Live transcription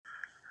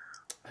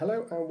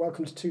Hello and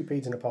welcome to Two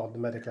Peas in a Pod, the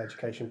medical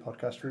education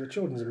podcast from the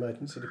Children's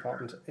Emergency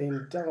Department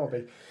in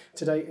Derby.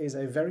 Today is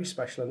a very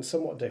special and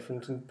somewhat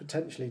different and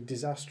potentially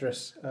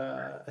disastrous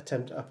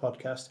attempt at a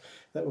podcast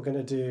that we're going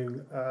to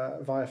do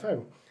via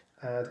phone.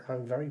 And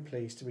I'm very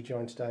pleased to be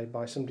joined today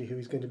by somebody who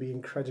is going to be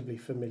incredibly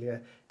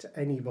familiar to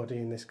anybody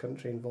in this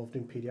country involved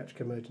in paediatric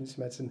emergency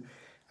medicine,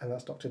 and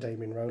that's Dr.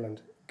 Damien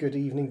Rowland. Good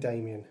evening,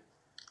 Damien.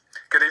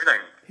 Good evening.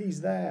 He's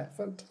there.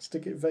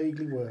 Fantastic. It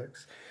vaguely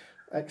works.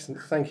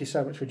 Excellent. Thank you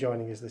so much for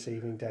joining us this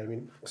evening,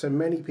 Damien. So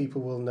many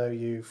people will know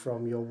you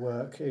from your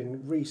work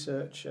in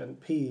research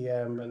and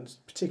PEM and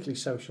particularly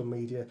social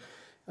media.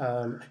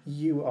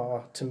 You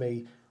are, to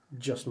me,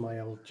 just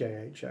my old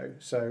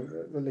JHO. So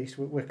at least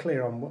we're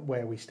clear on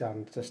where we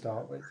stand to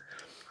start with.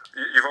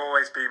 You've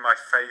always been my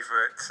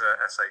favourite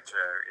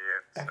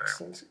SHO, Ian.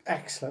 So.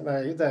 Excellent.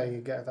 There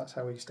you go. That's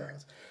how we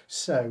start.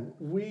 So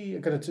we are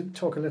going to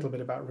talk a little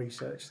bit about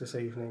research this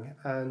evening.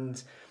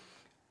 And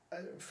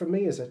for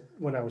me,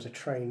 when I was a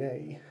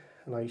trainee,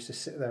 and I used to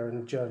sit there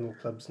in journal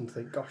clubs and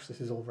think, gosh,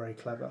 this is all very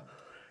clever,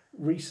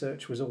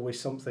 research was always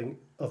something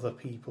other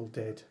people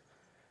did.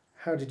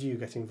 How did you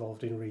get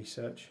involved in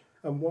research,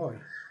 and why?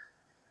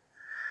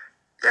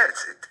 Yeah,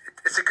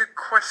 it's a good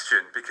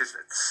question, because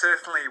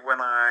certainly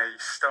when I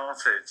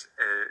started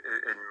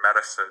in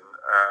medicine,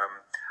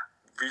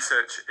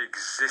 research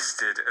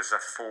existed as a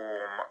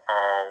form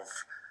of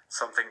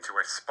something to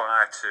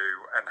aspire to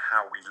and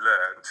how we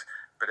learned,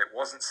 but it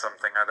wasn't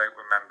something I don't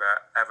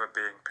remember ever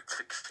being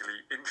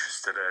particularly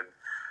interested in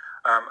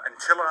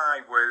until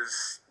I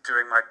was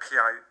doing my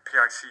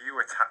PICU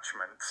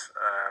attachment,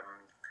 I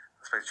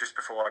suppose just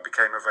before I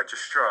became a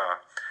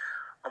registrar.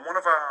 And one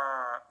of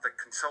the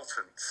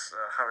consultants,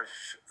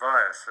 Harish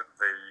Vyas at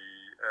the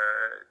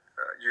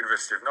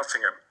University of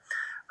Nottingham,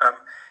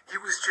 he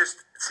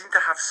seemed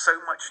to have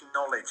so much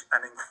knowledge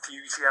and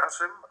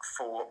enthusiasm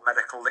for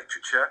medical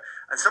literature,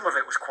 and some of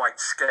it was quite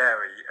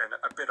scary and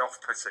a bit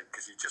off-putting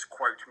because he just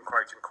quote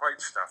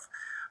stuff.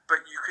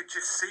 But you could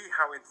just see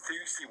how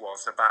enthused he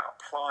was about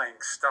applying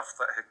stuff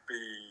that had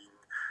been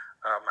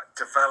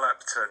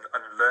developed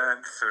and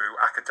learned through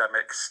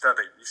academic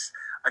studies,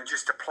 and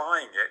just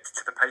applying it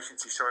to the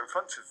patients he saw in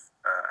front of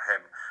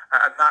him.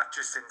 And that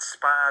just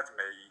inspired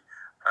me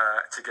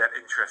to get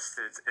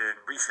interested in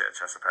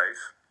research, I suppose.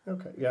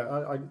 Okay, yeah,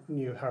 I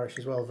knew Harish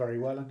as well very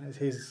well, and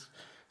his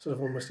sort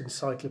of almost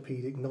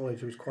encyclopedic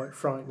knowledge was quite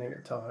frightening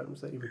at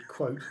times, that he would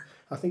quote.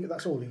 I think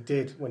that's all he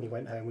did when he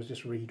went home, was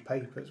just read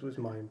papers, was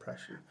my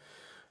impression.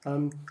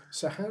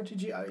 So how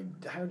did you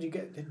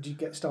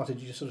get started?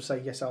 Did you just sort of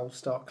say, yes, I'll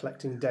start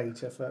collecting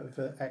data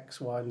for X,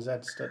 Y, and Z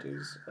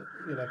studies?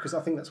 Because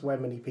I think that's where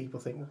many people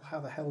think, well, how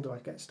the hell do I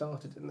get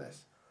started in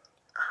this?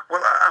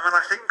 Well,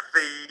 I think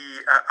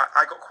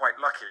I got quite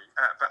lucky,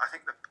 but I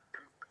think the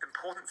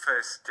important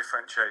first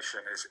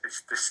differentiation is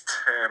this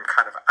term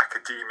kind of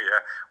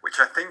academia, which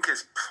I think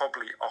is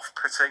probably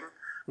off-putting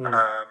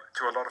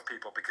to a lot of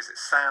people, because it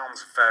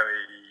sounds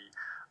very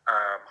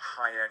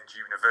high-end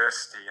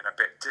university and a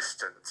bit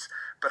distant,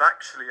 but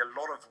actually a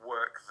lot of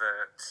work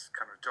that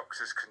kind of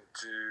doctors can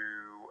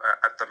do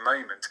at the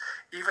moment,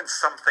 even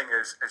something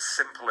as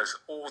simple as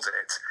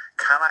audit,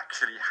 can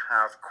actually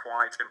have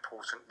quite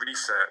important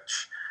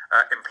research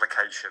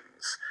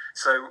implications.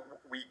 So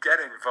we get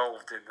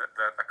involved in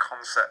the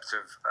concept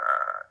of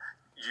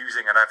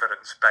using an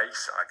evidence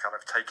base, kind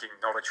of taking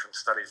knowledge from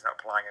studies and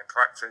applying in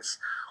practice,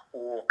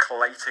 or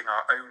collating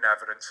our own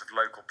evidence of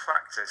local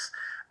practice.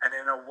 And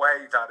in a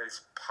way, that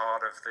is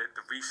part of the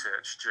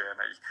research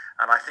journey.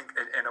 And I think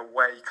in a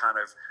way, kind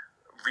of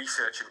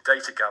research and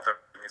data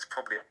gathering is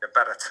probably a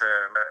better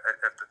term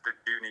at the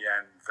uni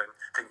end than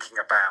thinking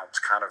about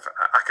kind of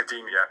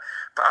academia.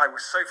 But I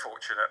was so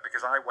fortunate,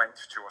 because I went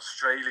to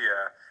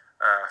Australia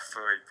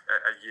for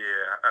a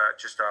year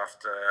just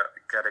after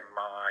getting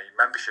my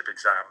membership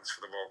exams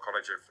for the Royal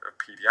College of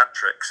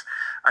Paediatrics.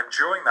 And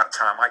during that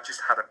time, I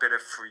just had a bit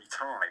of free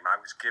time.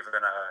 I was given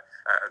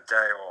a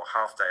day or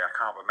half day, I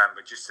can't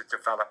remember, just to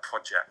develop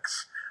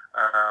projects.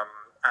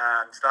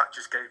 And that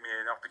just gave me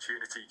an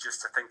opportunity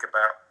just to think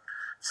about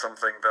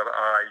something that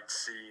I'd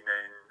seen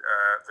in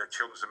the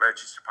Children's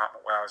Emergency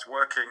Department where I was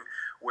working,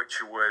 which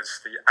was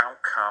the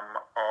outcome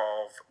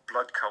of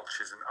blood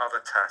cultures and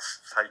other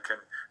tests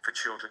taken for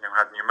children who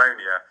had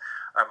pneumonia.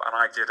 And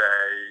I did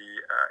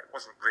it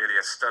wasn't really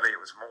a study,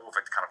 it was more of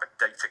a kind of a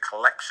data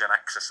collection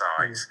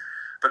exercise,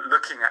 but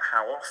looking at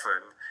how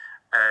often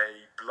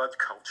a blood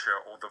culture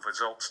or the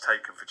results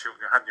taken for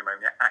children who had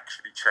pneumonia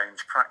actually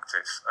change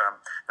practice.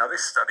 Now,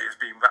 this study has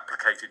been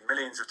replicated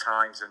millions of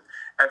times, and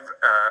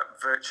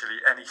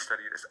virtually any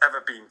study that's ever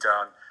been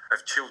done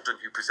of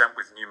children who present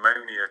with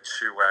pneumonia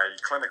to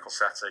a clinical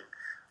setting,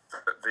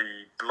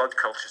 the blood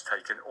cultures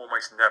taken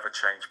almost never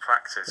change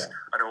practice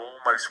and are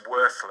almost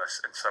worthless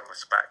in some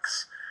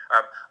respects.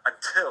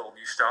 Until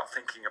you start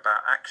thinking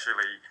about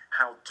actually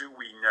how do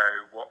we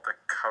know what the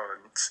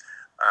current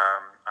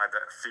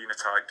either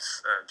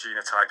phenotypes,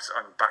 genotypes,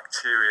 and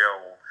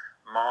bacterial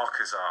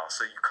markers are.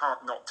 So you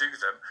can't not do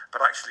them,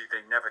 but actually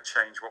they never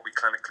change what we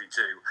clinically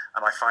do.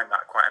 And I find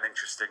that quite an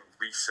interesting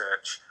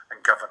research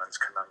and governance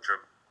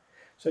conundrum.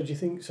 So do you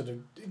think sort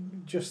of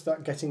just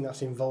that getting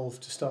that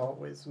involved to start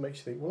with makes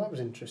you think, well, that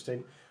was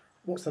interesting.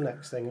 What's the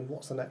next thing, and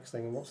what's the next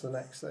thing, and what's the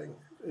next thing?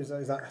 Is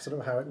that sort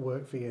of how it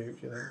worked for you,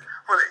 do you think?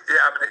 Well,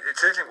 it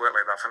certainly worked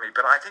like that for me,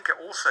 but I think it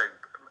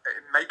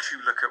makes you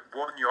look at,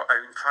 one, your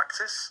own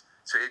practice.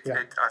 So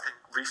I think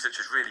research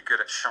is really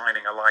good at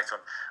shining a light on,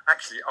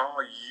 actually,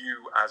 are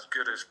you as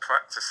good as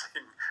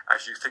practicing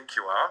as you think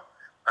you are?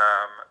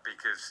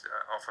 Because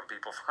often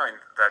people find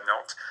they're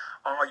not.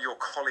 Are your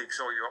colleagues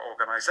or your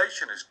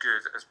organisation as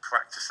good as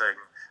practicing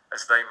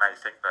as they may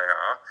think they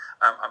are?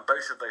 And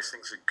both of those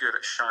things are good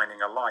at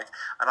shining a light.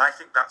 And I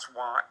think that's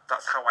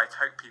how I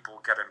hope people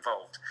get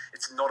involved.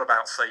 It's not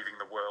about saving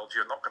the world.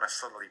 You're not going to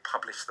suddenly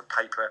publish the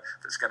paper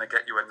that's going to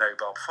get you a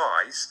Nobel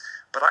Prize.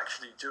 But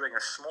actually doing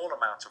a small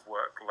amount of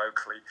work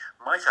locally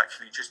might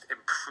actually just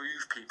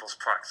improve people's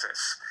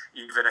practice,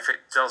 even if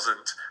it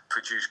doesn't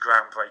produce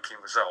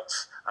groundbreaking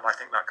results. And I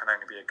think that can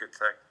only be a good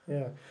thing.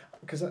 Yeah,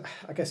 because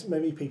I guess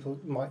maybe people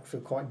might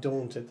feel quite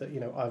daunted that,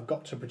 I've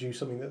got to produce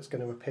something that's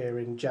going to appear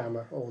in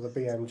JAMA or the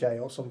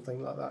BMJ or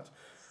something like that.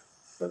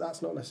 But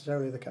that's not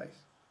necessarily the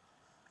case.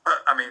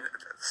 I mean,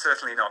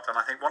 certainly not. And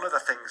I think one of the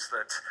things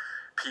that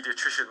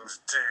paediatricians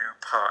do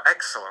par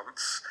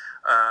excellence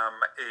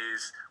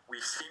is we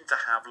seem to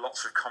have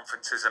lots of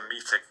conferences and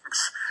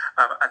meetings,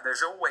 and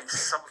there's always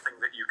something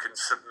that you can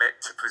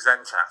submit to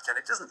present at, and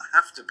it doesn't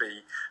have to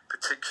be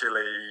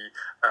particularly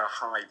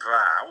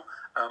highbrow,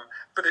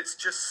 but it's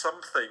just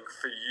something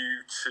for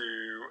you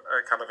to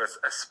kind of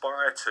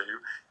aspire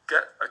to,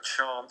 get a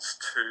chance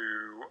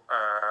to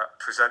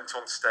present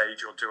on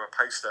stage or do a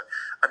poster.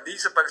 And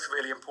these are both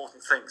really important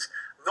things,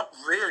 not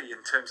really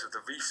in terms of the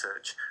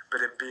research,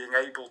 but in being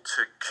able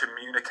to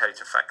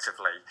communicate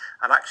effectively.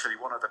 And actually,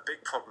 one of the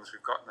big problems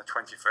we've got in the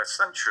 21st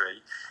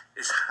century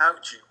is, how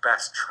do you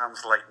best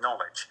translate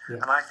knowledge? Yeah.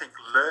 And I think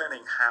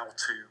learning how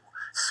to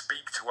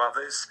speak to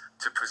others,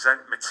 to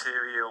present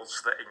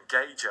materials that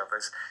engage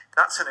others,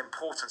 that's an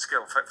important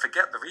skill.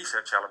 Forget the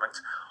research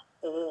element.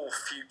 All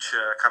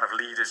future kind of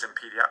leaders in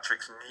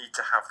paediatrics need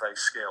to have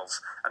those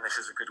skills, and this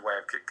is a good way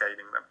of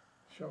gaining them.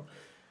 Sure.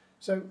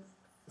 So,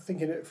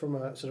 thinking it from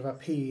a sort of a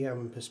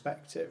PEM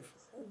perspective,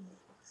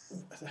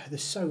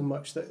 there's so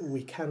much that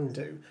we can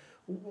do.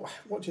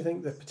 What do you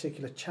think the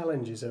particular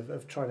challenges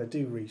of trying to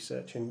do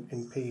research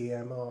in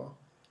PEM are?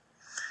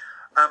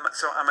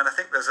 I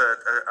think there's a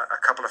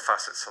couple of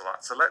facets to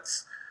that. So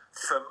let's,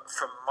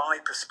 from my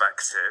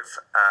perspective,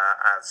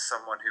 as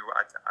someone who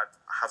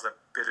has a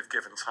bit of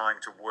given time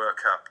to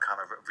work up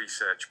kind of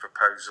research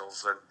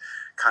proposals and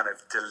kind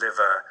of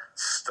deliver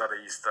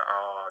studies that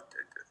are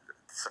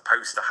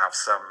supposed to have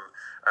some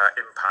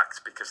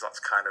impact, because that's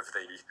kind of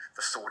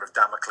the sword of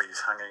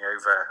Damocles hanging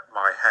over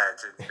my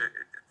head,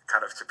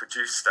 kind of to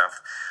produce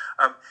stuff,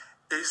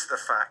 is the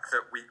fact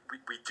that we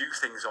do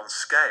things on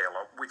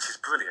scale, which is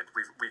brilliant.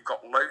 We've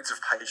got loads of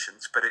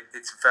patients, but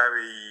it's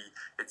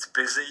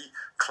busy.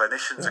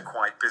 Clinicians are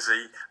quite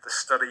busy. The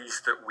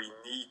studies that we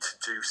need to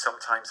do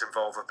sometimes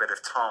involve a bit of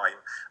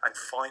time, and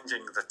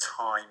finding the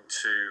time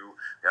to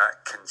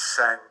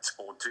consent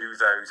or do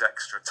those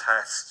extra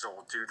tests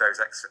or do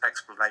those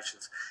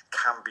explanations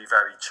can be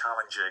very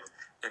challenging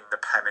in the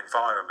PEM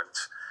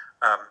environment.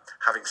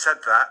 Having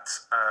said that,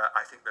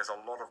 I think there's a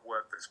lot of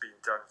work that's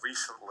been done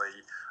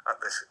recently at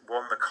this.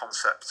 One, the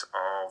concept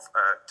of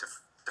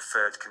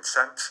deferred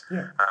consent.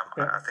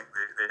 I think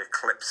the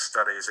ECLIPSE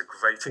study is a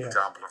great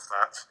example of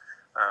that,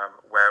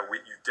 where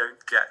you don't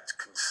get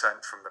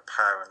consent from the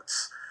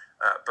parents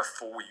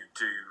before you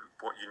do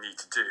what you need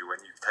to do,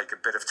 and you take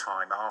a bit of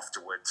time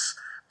afterwards,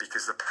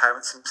 because the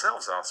parents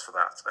themselves ask for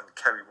that. And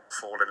Kerry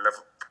Woodfall in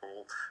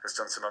Liverpool has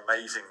done some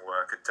amazing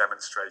work at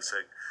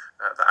demonstrating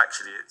that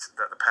actually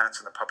that the parents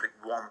and the public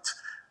want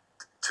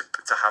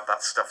to have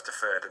that stuff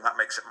deferred, and that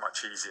makes it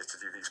much easier to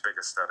do these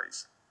bigger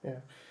studies.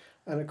 Yeah,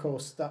 and of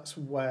course that's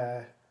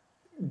where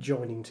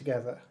joining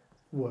together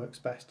works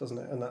best, doesn't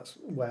it? And that's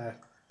where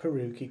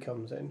PERUQI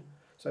comes in.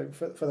 So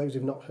for those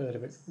who've not heard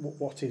of it,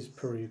 what is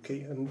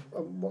PERUQI, and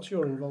what's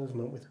your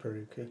involvement with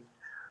PERUQI?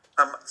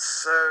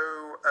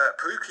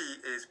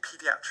 PERUQI is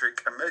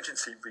Paediatric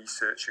Emergency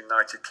Research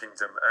United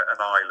Kingdom and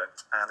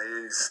Ireland,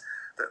 and is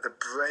the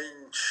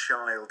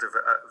brainchild of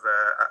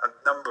a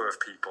number of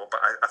people,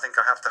 but I think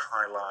I have to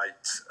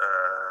highlight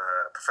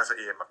Professor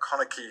Ian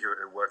McConaughey,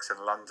 who works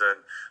in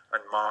London,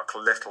 and Mark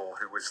Little,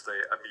 who was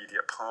the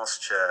immediate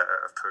past chair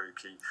of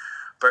PERUQI,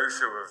 both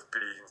who have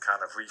been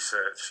kind of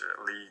research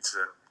leads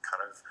and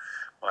kind of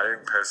my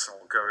own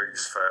personal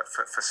gurus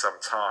for some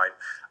time.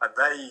 And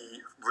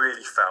they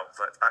really felt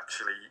that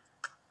actually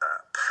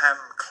PEM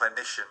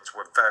clinicians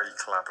were very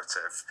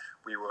collaborative.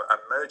 We were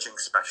a merging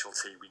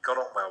specialty. We got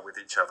on well with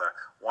each other.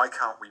 Why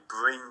can't we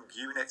bring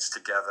units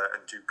together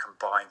and do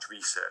combined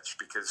research?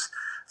 Because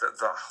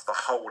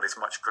the whole is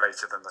much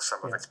greater than the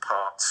sum of its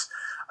parts.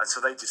 And so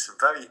they did some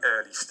very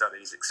early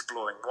studies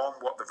exploring, one,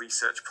 what the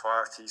research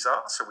priorities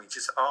are. So we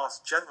just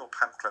asked general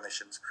PEM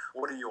clinicians,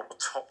 what are your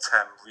top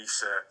 10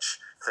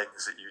 research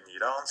things that you need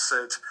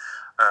answered?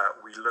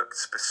 We looked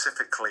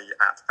specifically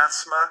at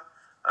asthma.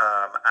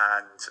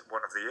 And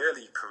one of the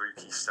early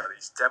PERUQI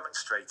studies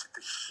demonstrated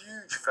the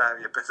huge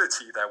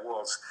variability there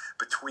was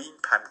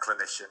between PEM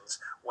clinicians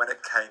when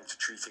it came to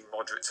treating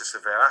moderate to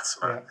severe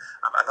asthma.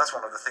 And that's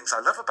one of the things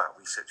I love about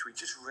research. We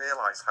just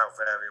realise how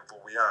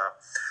variable we are.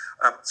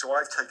 So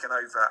I've taken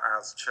over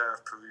as chair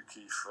of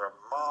PERUQI from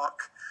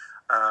Mark.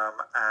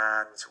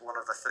 And one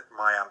of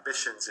my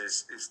ambitions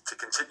is to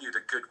continue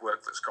the good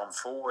work that's gone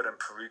forward, and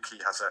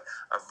PERUQI has a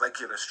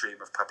regular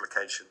stream of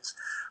publications.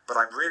 But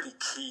I'm really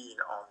keen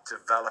on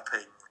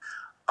developing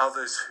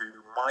others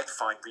who might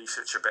find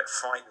research a bit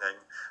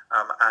frightening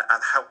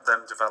and help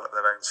them develop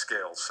their own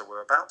skills. So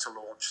we're about to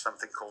launch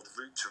something called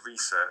Route to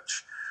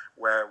Research,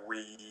 where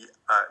we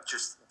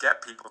just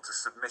get people to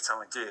submit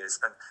ideas,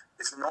 and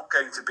it's not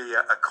going to be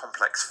a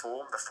complex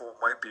form. The form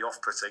won't be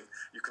off-putting.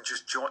 You can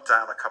just jot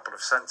down a couple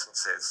of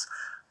sentences,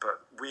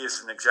 but we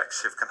as an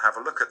executive can have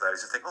a look at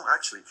those and think, oh,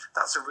 actually,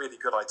 that's a really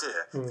good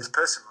idea. This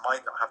person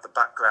might not have the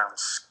background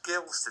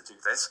skills to do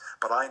this,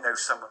 but I know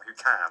someone who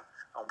can,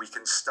 and we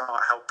can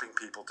start helping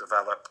people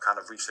develop kind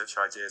of research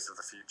ideas of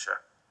the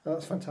future. Oh,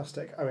 that's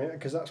fantastic. I mean,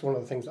 because that's one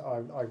of the things that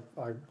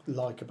I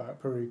like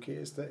about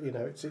PERUQI is that, you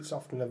know, it's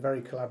often a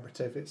very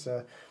collaborative. It's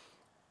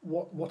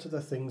what are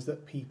the things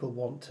that people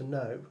want to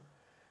know?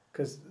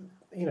 Because,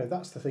 you know,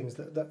 that's the things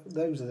that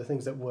those are the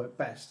things that work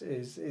best.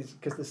 Is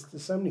because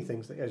there's so many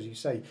things that, as you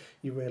say,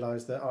 you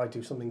realise that I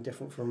do something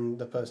different from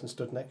the person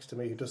stood next to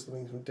me who does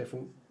something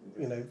different,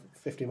 you know,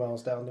 50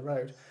 miles down the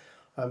road.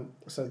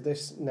 So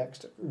this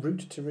next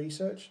Route to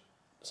Research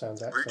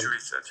sounds excellent. Route to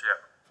Research,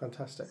 yeah.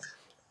 Fantastic.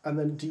 And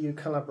then do you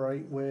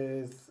collaborate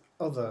with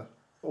other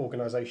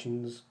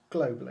organisations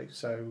globally?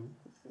 So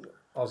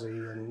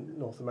Aussie and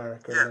North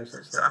America and those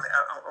sorts of things? I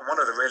mean, one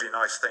of the really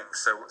nice things,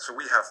 so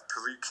we have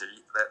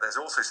PERUQI, there's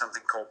also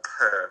something called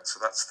PERN, so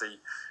that's the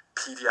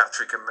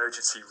Pediatric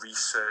Emergency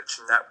Research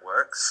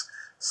Networks.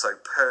 So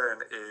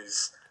PERN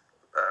is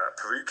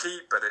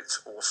PERUQI, but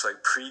it's also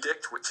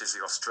PREDICT, which is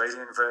the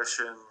Australian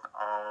version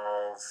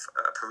of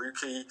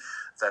PERUQI.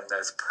 Then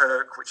there's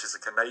PERC, which is the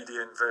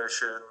Canadian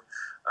version.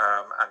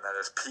 And then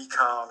there's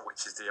PECAN,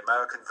 which is the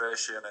American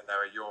version, and there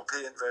are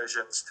European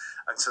versions.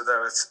 And so there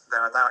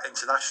are now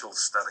international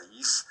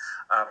studies,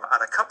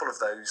 and a couple of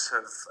those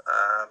have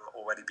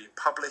already been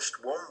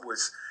published. One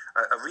was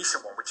a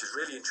recent one, which is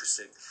really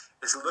interesting,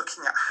 is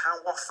looking at how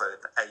often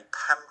a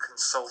PEM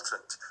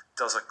consultant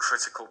does a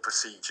critical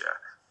procedure.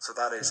 So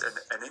that is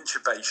an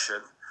intubation,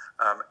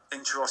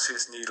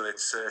 intraosseous needle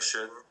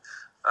insertion,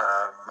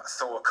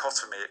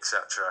 thoracotomy,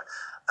 etc.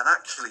 And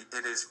actually,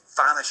 it is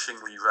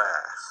vanishingly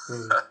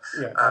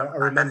rare. I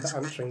remember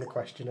answering the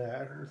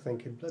questionnaire and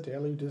thinking, bloody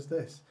hell, who does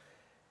this?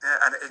 Yeah,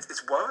 and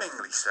it's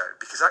worryingly so,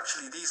 because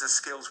actually these are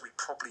skills we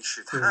probably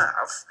should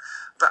have,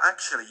 but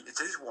actually it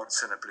is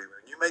once in a blue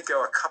moon. You may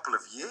go a couple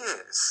of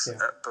years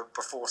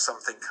before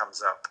something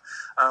comes up,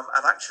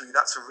 and actually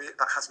that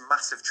has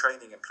massive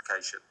training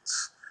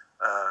implications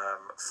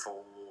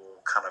for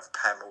kind of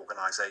PEM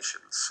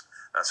organisations.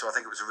 So I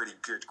think it was a really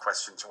good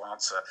question to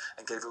answer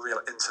and gave a real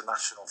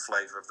international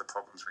flavour of the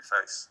problems we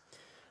face.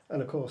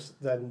 And of course,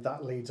 then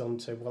that leads on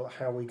to, well,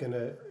 how are we going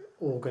to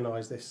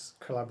organise this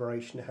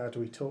collaboration? How do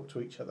we talk to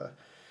each other?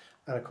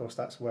 And of course,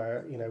 that's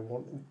where, you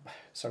know,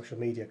 social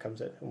media comes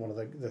in. And one of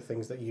the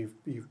things that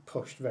you've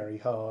pushed very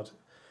hard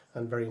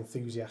and very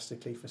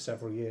enthusiastically for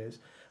several years.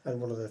 And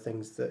one of the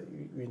things that,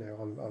 you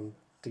know, I'm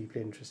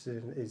deeply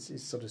interested in is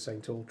sort of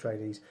saying to all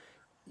trainees,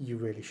 you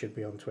really should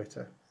be on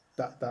Twitter.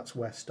 That's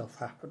where stuff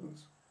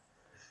happens.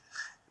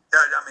 Yeah,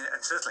 I mean,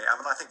 and certainly,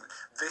 I think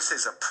this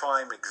is a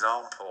prime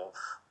example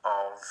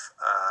of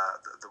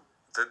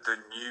the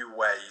new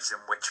ways in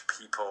which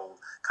people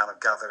kind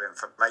of gather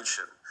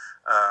information.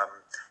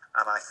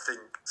 And I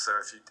think, so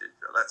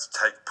let's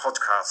take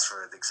podcasts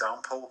for an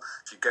example.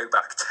 If you go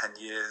back 10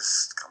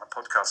 years, kind of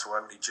podcasts were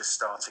only just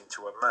starting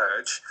to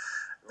emerge.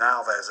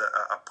 Now there's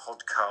a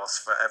podcast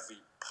for every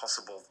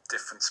possible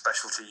different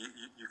specialty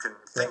you can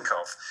think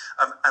of.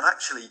 And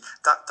actually,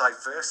 that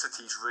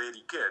diversity is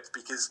really good,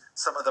 because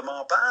some of them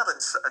are bad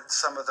and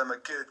some of them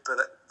are good, but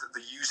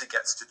the user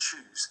gets to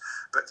choose.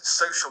 But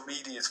social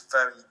media is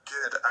very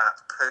good at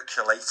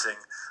percolating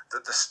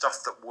the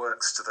stuff that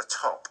works to the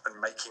top and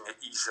making it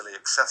easily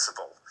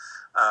accessible.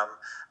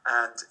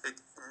 And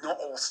not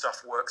all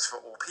stuff works for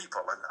all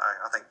people. And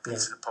I think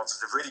Pizza and Pods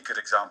is a really good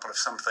example of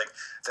something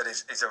that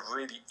is a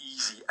really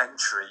easy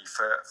entry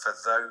for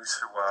those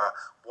who are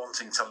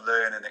wanting to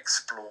learn and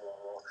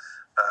explore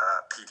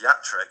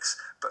pediatrics.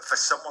 But for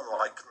someone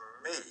like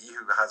me,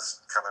 who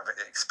has kind of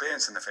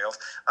experience in the field,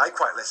 I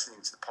quite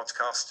listening to the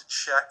podcast to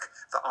check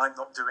that I'm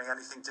not doing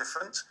anything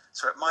different.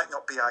 So it might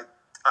not be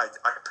I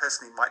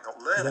personally might not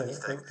learn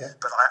anything,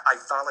 but I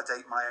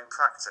validate my own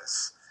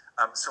practice.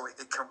 So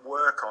it can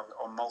work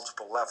on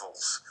multiple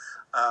levels.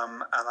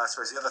 And I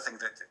suppose the other thing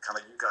that kind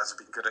of you guys have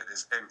been good at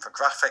is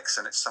infographics,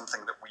 and it's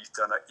something that we've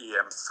done at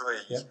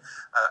EM3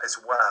 as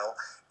well,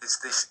 is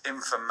this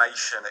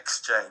information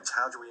exchange.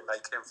 How do we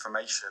make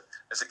information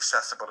as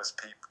accessible as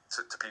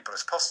to people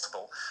as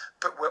possible?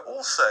 But we're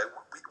also,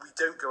 we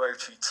don't go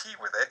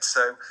OTT with it,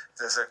 so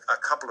there's a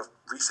couple of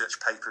research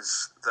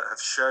papers that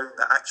have shown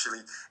that actually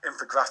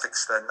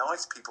infographics, they're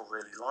nice, people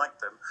really like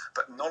them,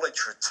 but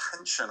knowledge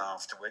retention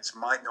afterwards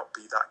might not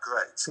be that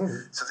great.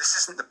 So this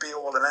isn't the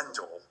be-all and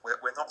end-all.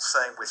 We're not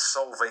saying we're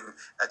solving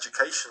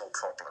educational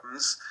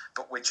problems,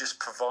 but we're just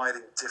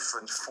providing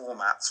different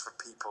formats for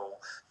people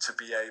to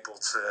be able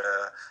to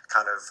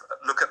kind of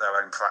look at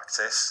their own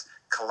practice,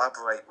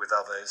 collaborate with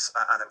others,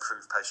 and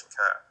improve patient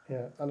care.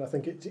 Yeah, and I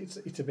think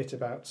it's a bit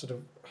about sort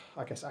of,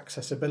 I guess,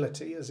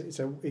 accessibility, as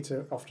it's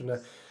often a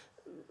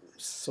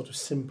sort of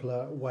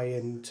simpler way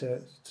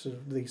into sort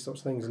of these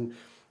sorts of things. And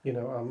you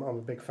know, I'm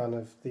a big fan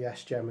of the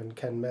SGEM and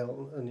Ken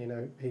Milne, and you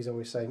know, he's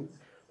always saying,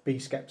 be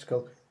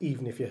sceptical,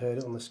 even if you heard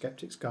it on the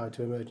Skeptic's Guide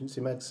to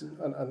Emergency Medicine,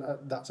 and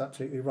that's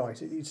absolutely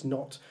right. It's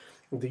not,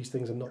 these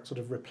things are not sort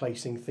of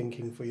replacing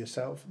thinking for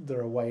yourself.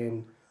 They're a way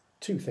in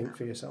to think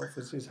for yourself,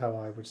 is how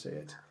I would see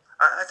it.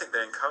 I think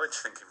they encourage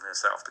thinking for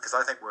yourself, because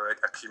I think we're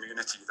a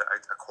community that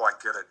are quite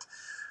good at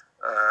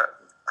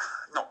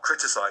not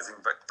criticising,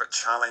 but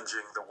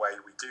challenging the way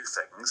we do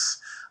things.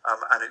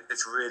 And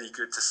it's really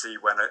good to see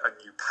when a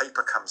new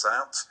paper comes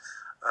out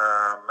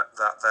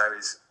that there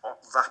is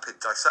rapid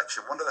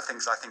dissection. One of the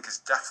things I think has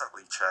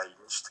definitely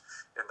changed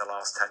in the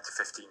last 10 to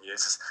 15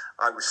 years is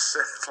I was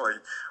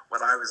certainly,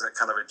 when I was a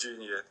kind of a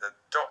junior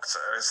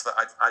doctor, is that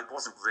I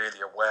wasn't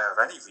really aware of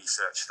any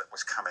research that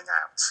was coming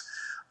out.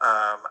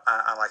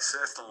 And I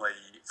certainly,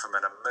 from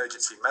an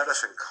emergency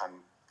medicine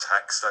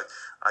context,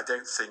 I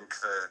don't think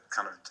the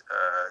kind of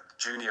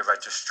junior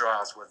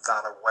registrars were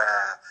that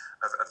aware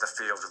of the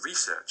field of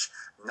research.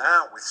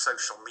 Now, with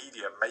social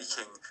media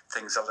making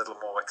things a little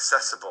more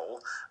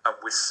accessible, and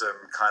with some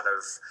kind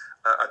of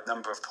a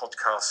number of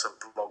podcasts and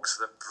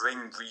blogs that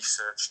bring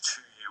research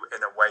to you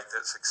in a way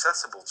that's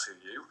accessible to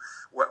you,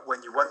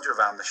 when you wander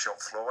around the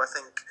shop floor, I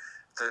think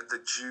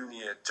the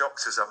junior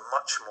doctors are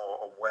much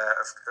more aware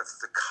of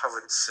the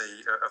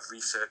currency of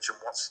research and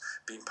what's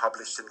been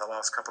published in the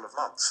last couple of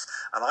months.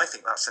 And I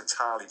think that's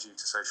entirely due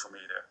to social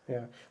media.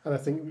 Yeah, and I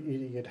think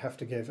you'd have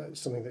to give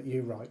something that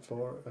you write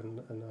for,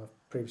 and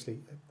I've previously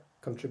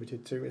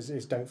contributed to,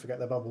 is Don't Forget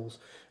the Bubbles,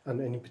 and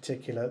in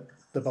particular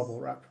the bubble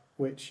wrap,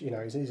 which, you know,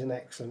 is an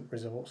excellent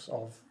resource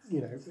of,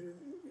 you know,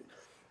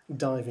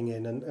 diving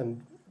in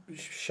and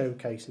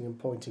showcasing and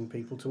pointing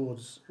people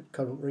towards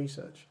current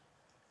research.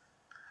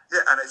 Yeah,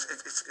 and it's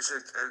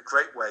a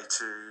great way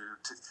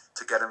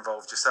to get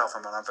involved yourself. I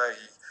mean, I'm very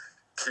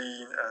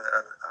keen,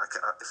 and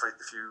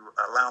if you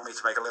allow me to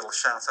make a little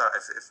shout out,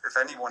 if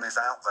anyone is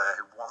out there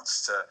who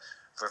wants to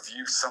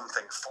review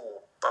something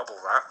for Bubble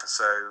Wrap,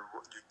 so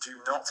you do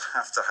not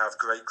have to have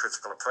great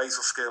critical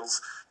appraisal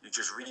skills. You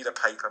just read a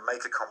paper,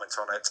 make a comment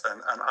on it,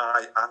 and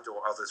I and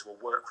or others will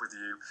work with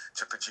you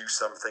to produce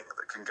something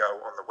that can go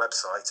on the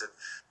website. And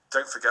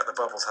don't forget, the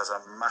Bubbles has a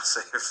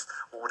massive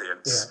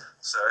audience.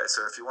 Yeah.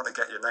 So if you want to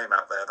get your name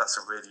out there, that's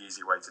a really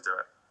easy way to do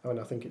it. Oh, and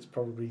I think it's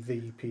probably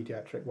the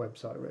paediatric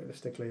website,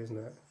 realistically, isn't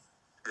it?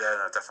 Yeah,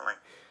 no,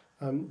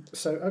 definitely.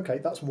 So, okay,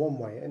 that's one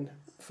way in.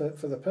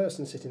 For the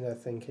person sitting there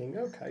thinking,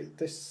 okay,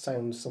 this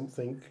sounds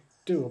something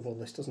doable.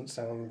 This doesn't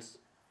sound,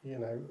 you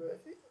know,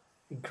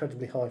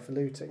 incredibly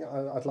highfalutin.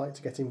 I'd like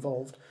to get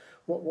involved.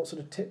 What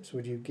sort of tips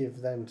would you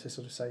give them to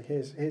sort of say,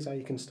 here's how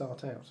you can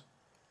start out?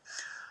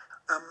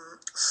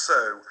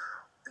 So,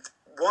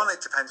 one,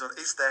 it depends on,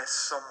 is there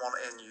someone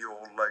in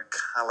your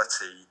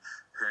locality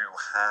who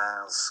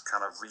has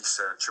kind of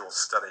research or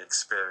study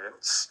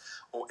experience,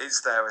 or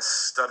is there a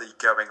study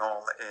going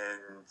on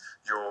in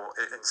your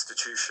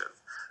institution?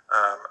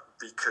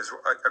 Because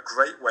a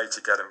great way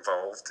to get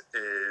involved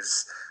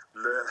is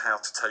learn how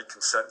to take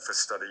consent for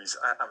studies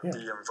and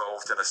be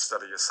involved in a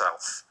study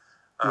yourself.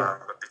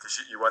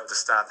 Because you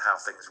understand how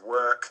things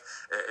work.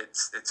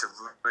 It's a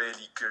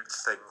really good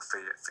thing for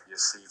your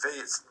CV.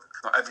 It's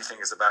not everything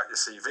is about your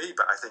CV,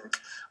 but I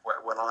think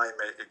when I'm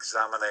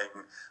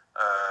examining,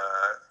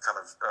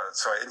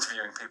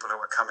 interviewing people who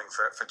are coming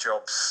for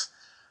jobs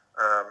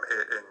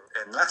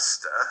in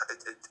Leicester,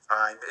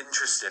 I'm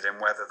interested in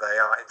whether they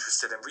are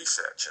interested in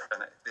research,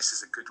 and this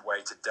is a good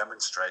way to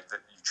demonstrate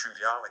that you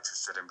truly are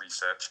interested in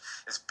research,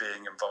 is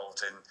being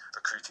involved in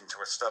recruiting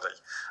to a study.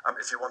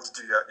 If you want to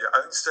do your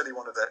own study,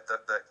 one of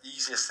the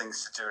easiest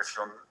things to do if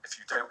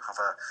you don't have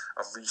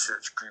a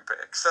research group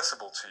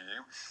accessible to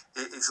you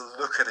is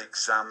look at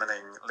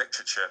examining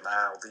literature.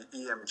 Now, the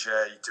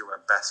EMJ do a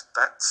Best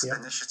Bets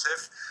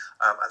initiative,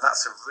 and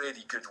that's a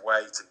really good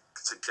way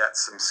to get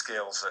some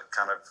skills that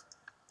kind of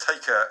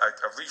take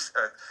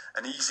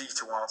an easy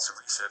to answer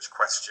research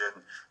question,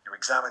 you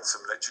examine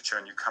some literature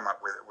and you come up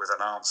with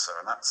an answer,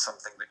 and that's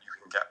something that you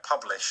can get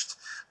published,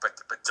 but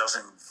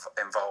doesn't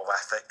involve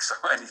ethics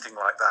or anything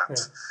like that.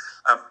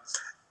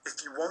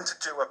 if you want to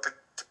do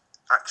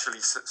actually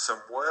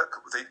some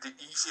work, the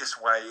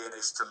easiest way in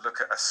is to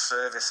look at a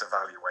service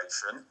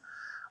evaluation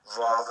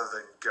rather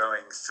than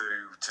going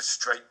through to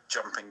straight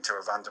jumping to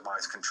a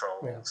randomized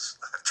controls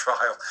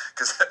trial,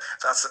 because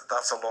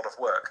that's a lot of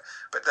work.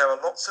 But there are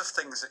lots of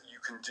things that you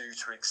can do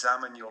to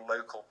examine your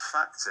local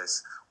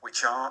practice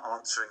which are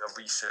answering a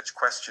research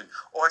question,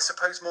 or I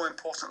suppose more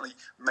importantly,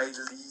 may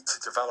lead to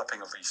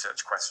developing a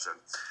research question.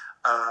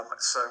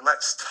 So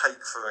let's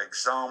take, for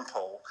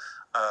example,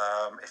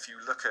 if you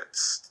look at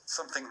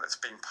something that's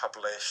been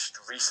published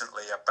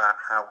recently about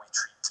how we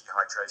treat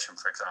dehydration,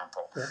 for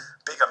example,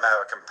 big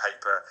American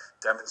paper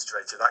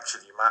demonstrated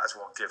actually you might as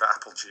well give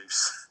apple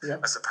juice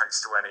as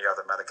opposed to any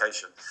other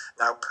medication.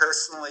 Now,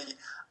 personally,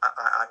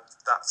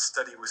 that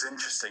study was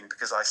interesting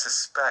because I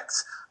suspect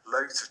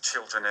loads of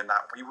children in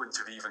that we wouldn't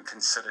have even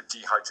considered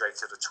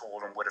dehydrated at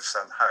all and would have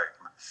sent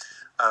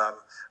home.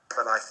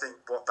 But I think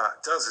what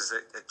that does is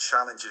it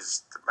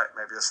challenges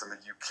maybe us in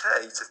the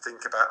UK to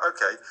think about,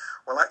 okay,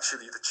 well,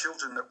 actually, the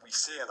children that we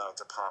see in our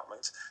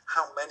department,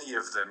 how many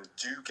of them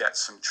do get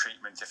some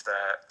treatment if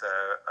they're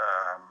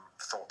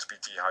thought to be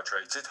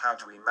dehydrated? How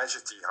do we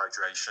measure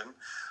dehydration?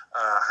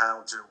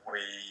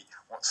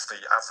 What's the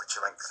average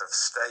length of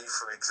stay,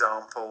 for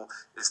example?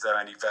 Is there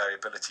any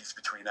variabilities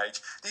between age?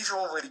 These are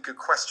all really good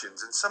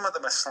questions, and some of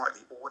them are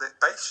slightly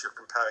audit-based, you're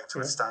comparing to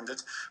a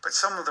standard, but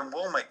some of them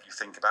will make you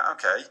think about,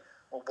 okay,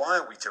 well, why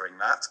are we doing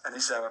that, and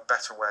is there a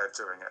better way of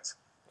doing it?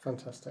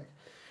 Fantastic.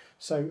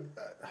 So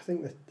I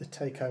think the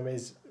take-home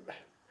is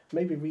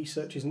maybe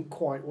research isn't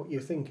quite what you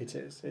think it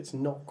is. It's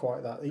not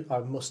quite that. I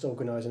must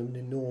organise an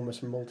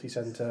enormous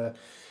multi-centre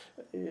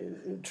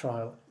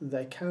trial.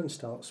 They can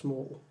start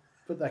small,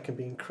 but they can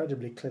be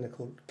incredibly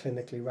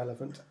clinically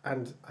relevant.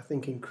 And I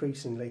think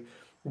increasingly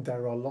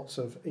there are lots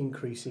of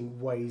increasing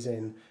ways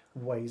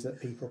that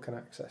people can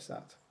access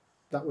that.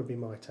 That would be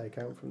my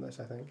take-home from this,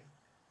 I think.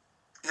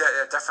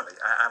 Yeah, definitely.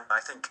 And I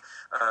think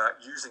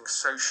using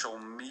social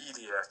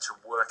media to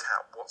work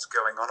out what's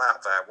going on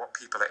out there, what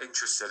people are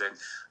interested in,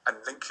 and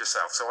link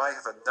yourself. So I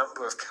have a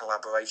number of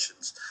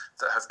collaborations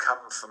that have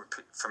come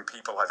from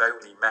people I've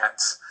only met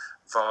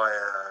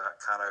via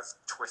kind of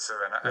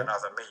Twitter and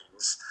other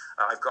means.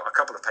 I've got a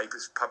couple of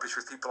papers published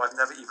with people I've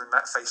never even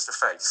met face to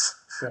face.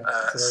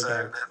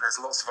 So there's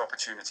lots of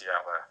opportunity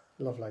out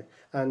there. Lovely.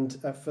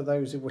 And for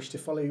those who wish to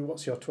follow you,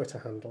 what's your Twitter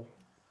handle?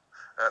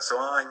 So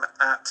I'm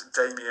at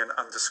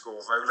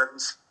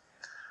Damien_Rowlands.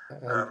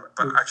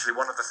 But actually,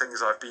 one of the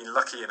things I've been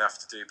lucky enough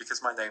to do,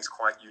 because my name's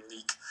quite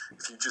unique,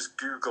 if you just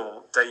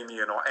Google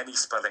Damien or any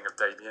spelling of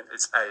Damien,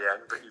 it's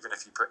A-N, but even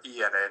if you put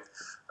E-N in,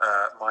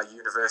 my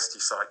university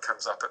site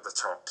comes up at the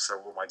top,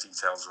 so all my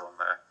details are on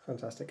there.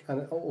 Fantastic.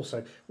 And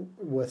also,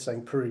 worth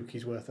saying, Peruke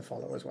is worth a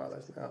follow as well,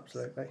 isn't it?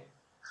 Absolutely.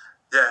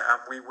 Yeah,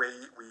 and we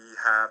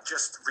have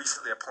just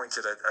recently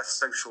appointed a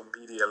social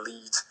media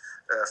lead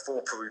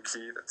for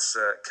Peruke. That's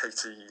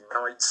Katie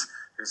Knight,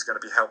 who's going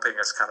to be helping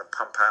us kind of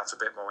pump out a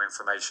bit more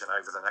information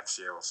over the next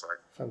year or so.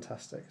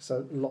 Fantastic.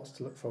 So lots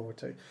to look forward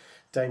to.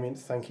 Damien,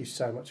 thank you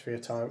so much for your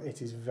time.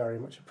 It is very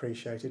much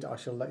appreciated. I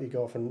shall let you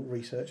go off and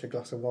research a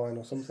glass of wine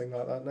or something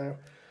like that now.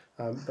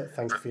 But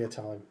thank you for your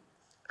time.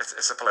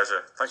 It's a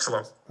pleasure. Thanks a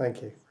lot.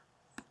 Thank you.